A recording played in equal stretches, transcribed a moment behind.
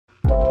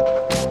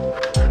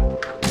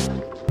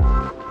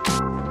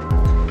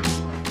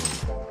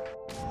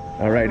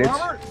All right,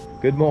 Robert? it's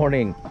good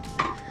morning.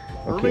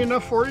 Early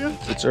enough for you?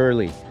 It's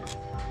early,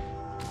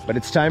 but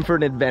it's time for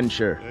an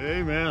adventure.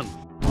 Amen.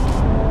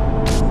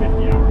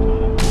 50 hours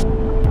on it.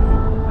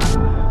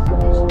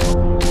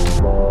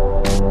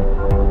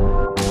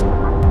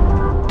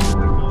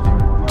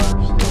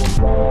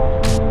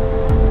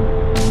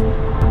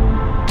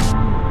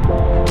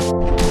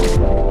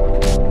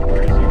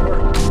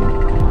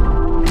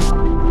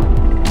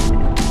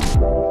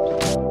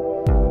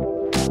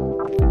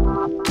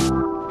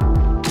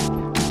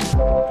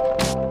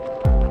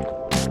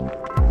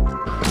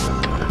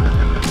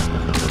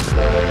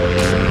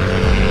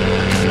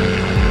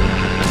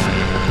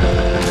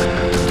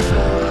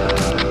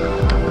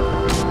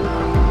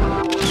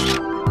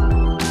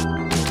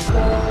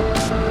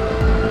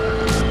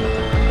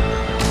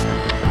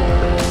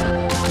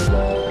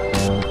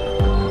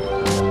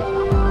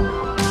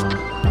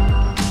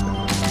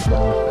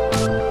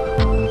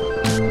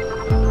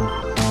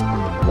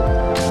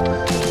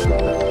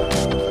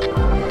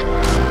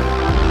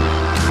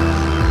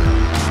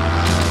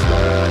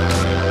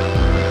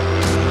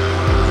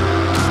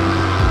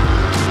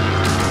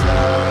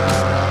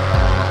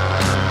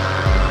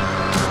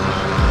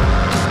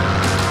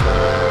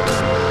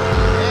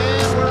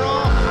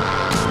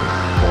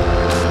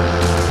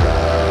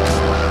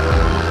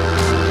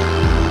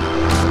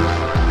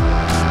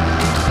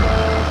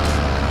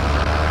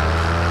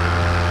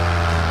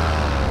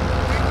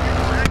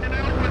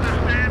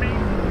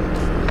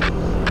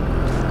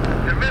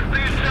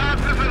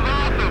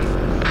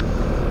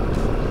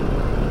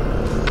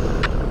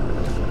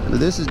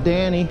 This is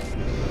Danny.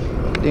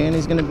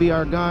 Danny's gonna be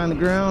our guy on the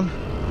ground.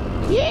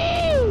 Yeah!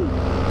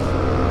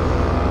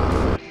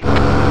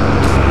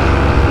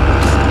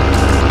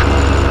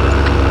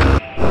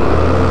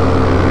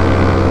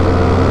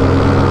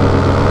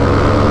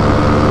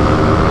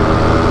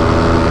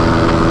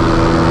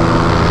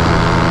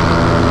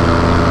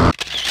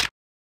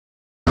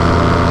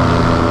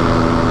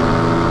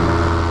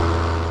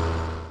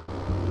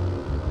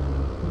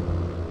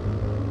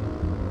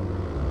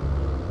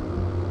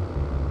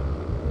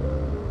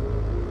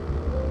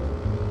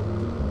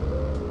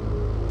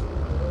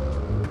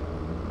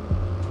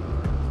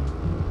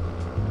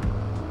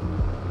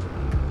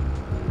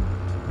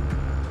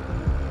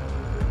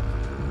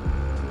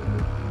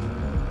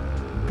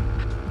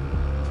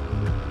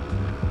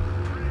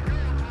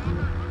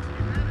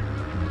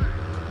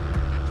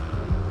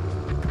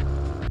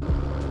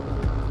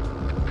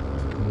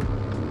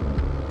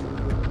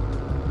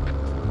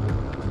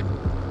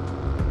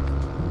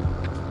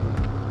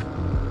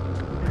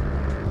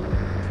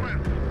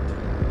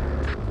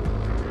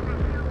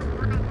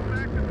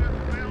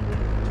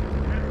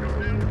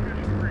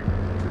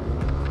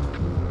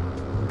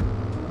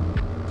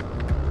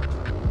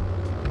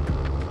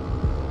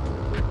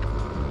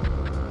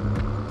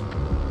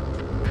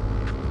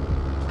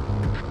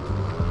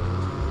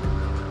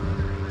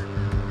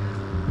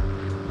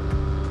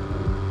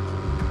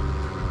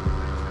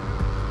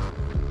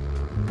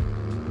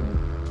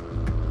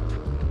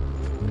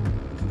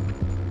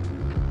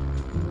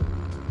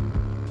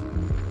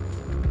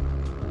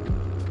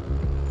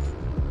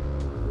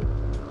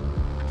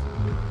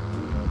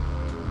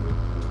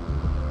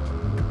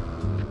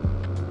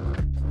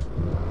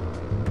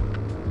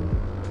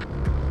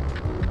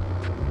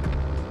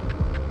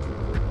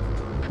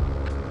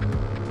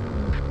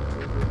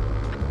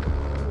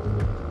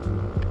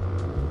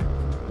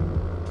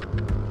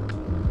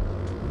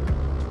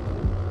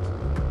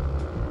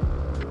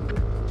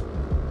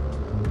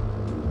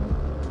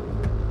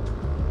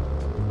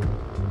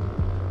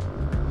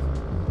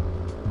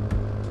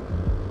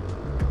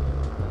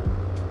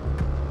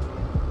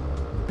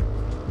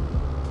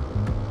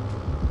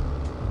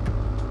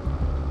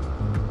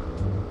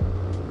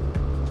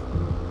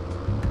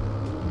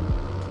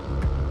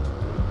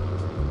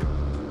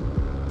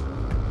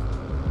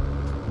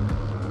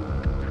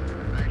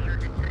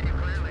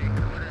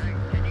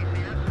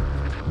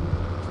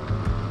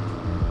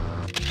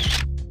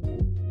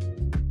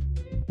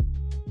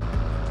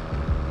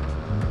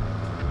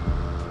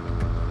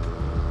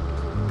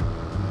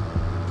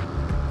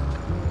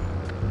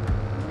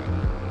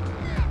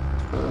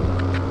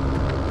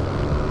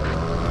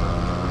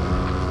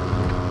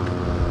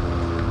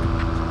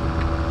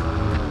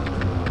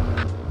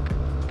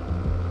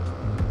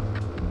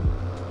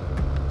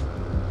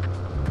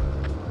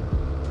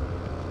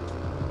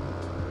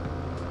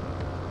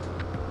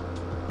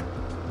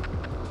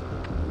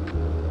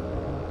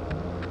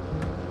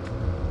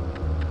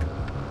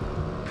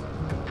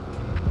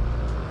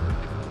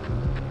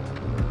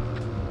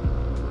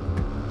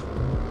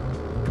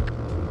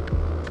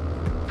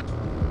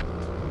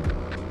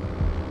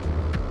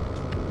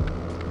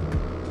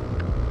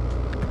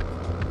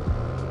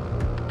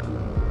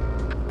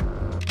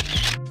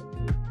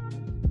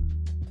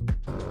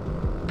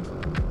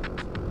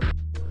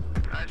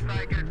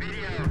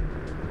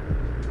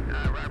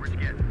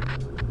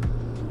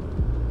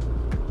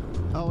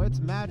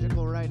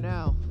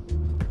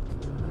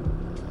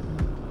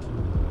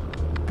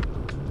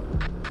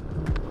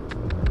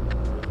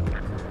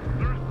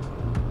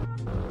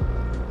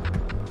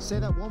 Say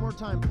that one more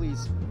time,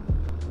 please.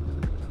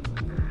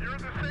 You're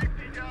the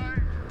safety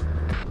guy.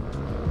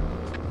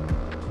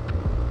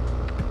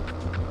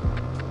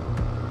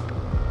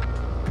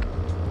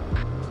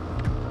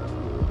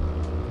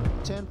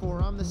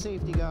 10-4, I'm the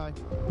safety guy.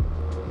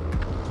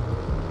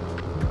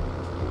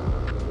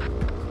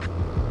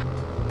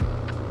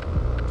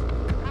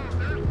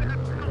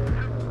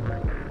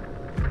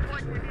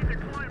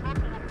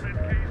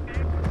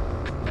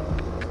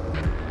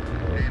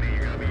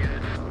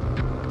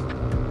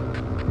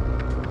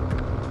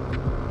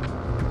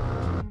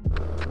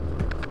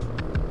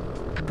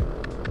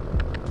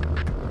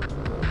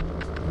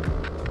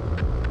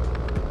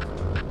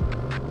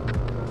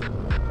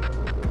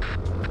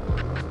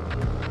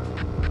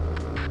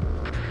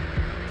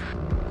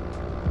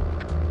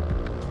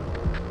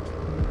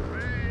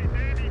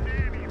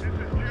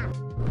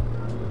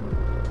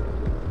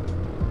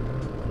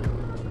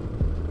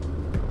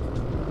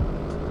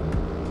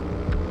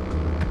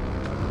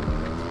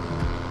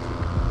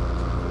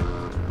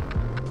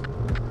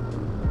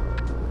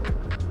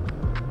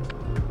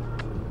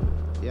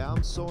 Yeah,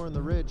 I'm soaring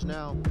the ridge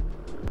now.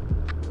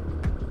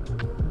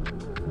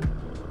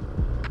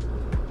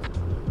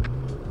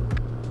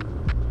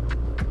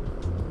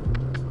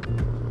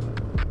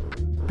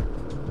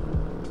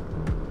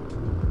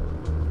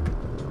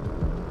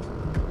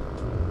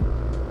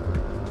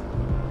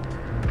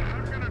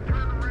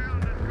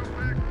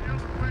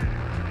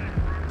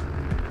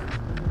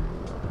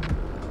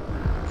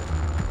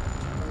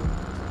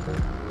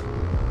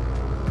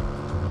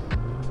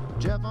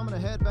 Jeff, I'm gonna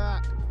head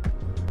back.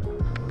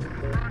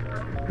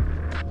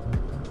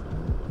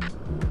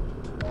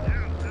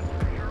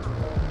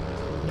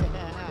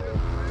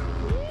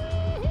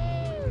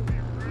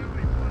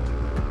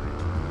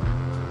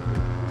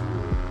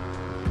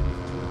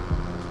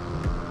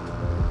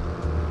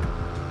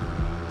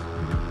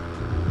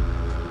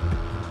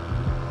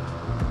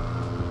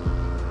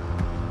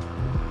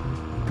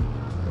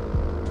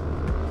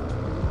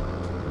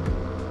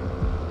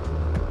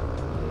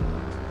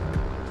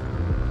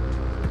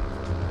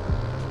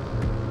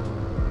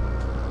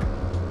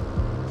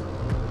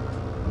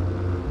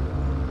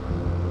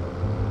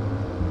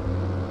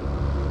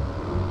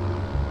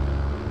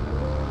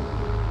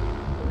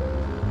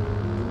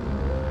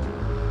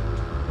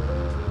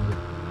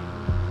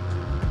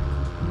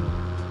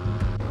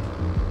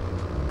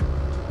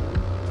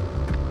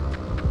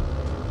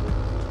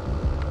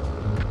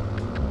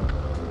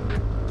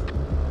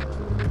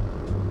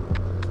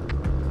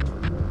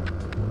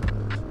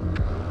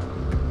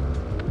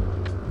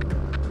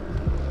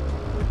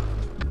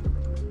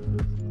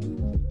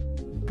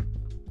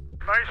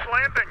 Nice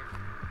landing.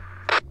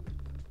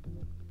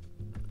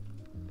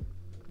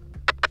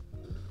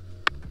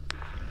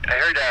 I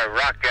heard a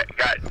rock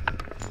got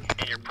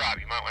in your prop.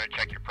 You might want to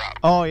check your prop.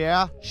 Oh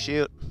yeah?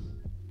 Shoot.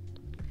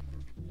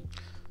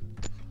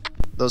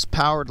 Those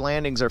powered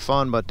landings are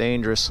fun but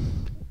dangerous.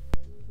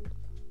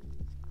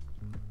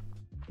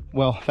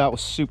 Well, that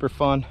was super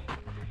fun.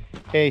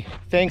 Hey,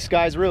 thanks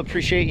guys. Really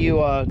appreciate you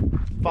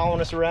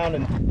following us around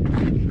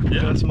and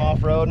doing some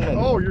off-roading and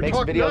Oh, you're make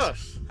some talking to videos.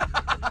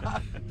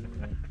 us.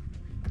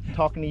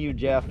 Talking to you,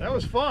 Jeff. That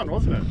was fun,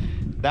 wasn't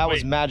it? That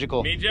was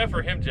magical. Me, Jeff,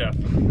 or him, Jeff?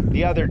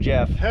 The other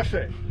Jeff.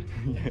 Hefe.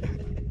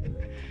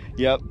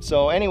 Yep.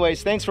 So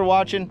anyways, thanks for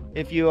watching.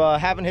 If you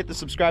haven't hit the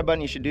subscribe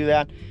button, you should do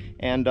that.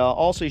 And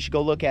also you should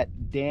go look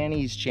at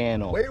Danny's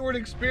channel. Wayward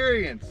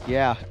Experience.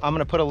 Yeah, I'm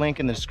gonna put a link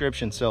in the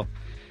description. So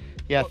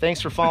yeah,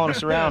 thanks for following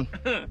us around.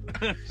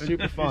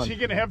 Super Is fun. he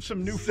gonna have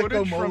some new Sicko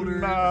footage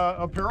motors, from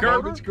Apparel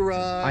Garbage Motor?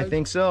 Garage. I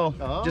think so.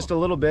 Oh. Just a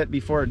little bit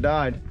before it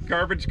died.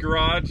 Garbage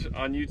Garage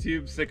on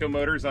YouTube, Sicko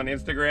Motors on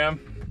Instagram,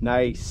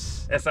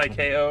 Nice.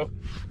 SIKO.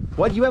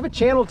 What? You have a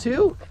channel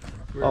too?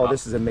 Oh,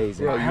 this is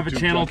amazing. We're all I have a YouTube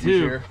channel junkies too.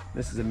 here.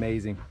 This is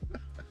amazing.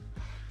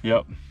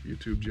 Yep.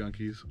 YouTube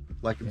junkies.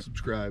 Like and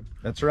subscribe.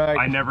 That's right.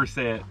 I never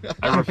say it.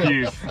 I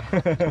refuse.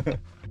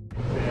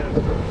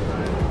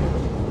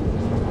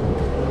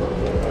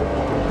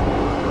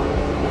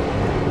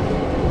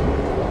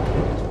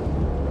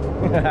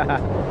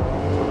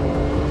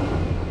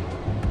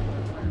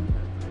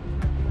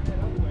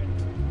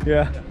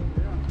 Yeah.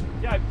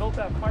 Yeah, I built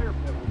that fire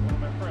pit with one of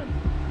my friends.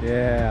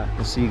 Yeah.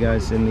 We'll see you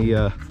guys in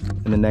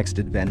the next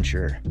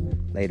adventure.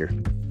 Later.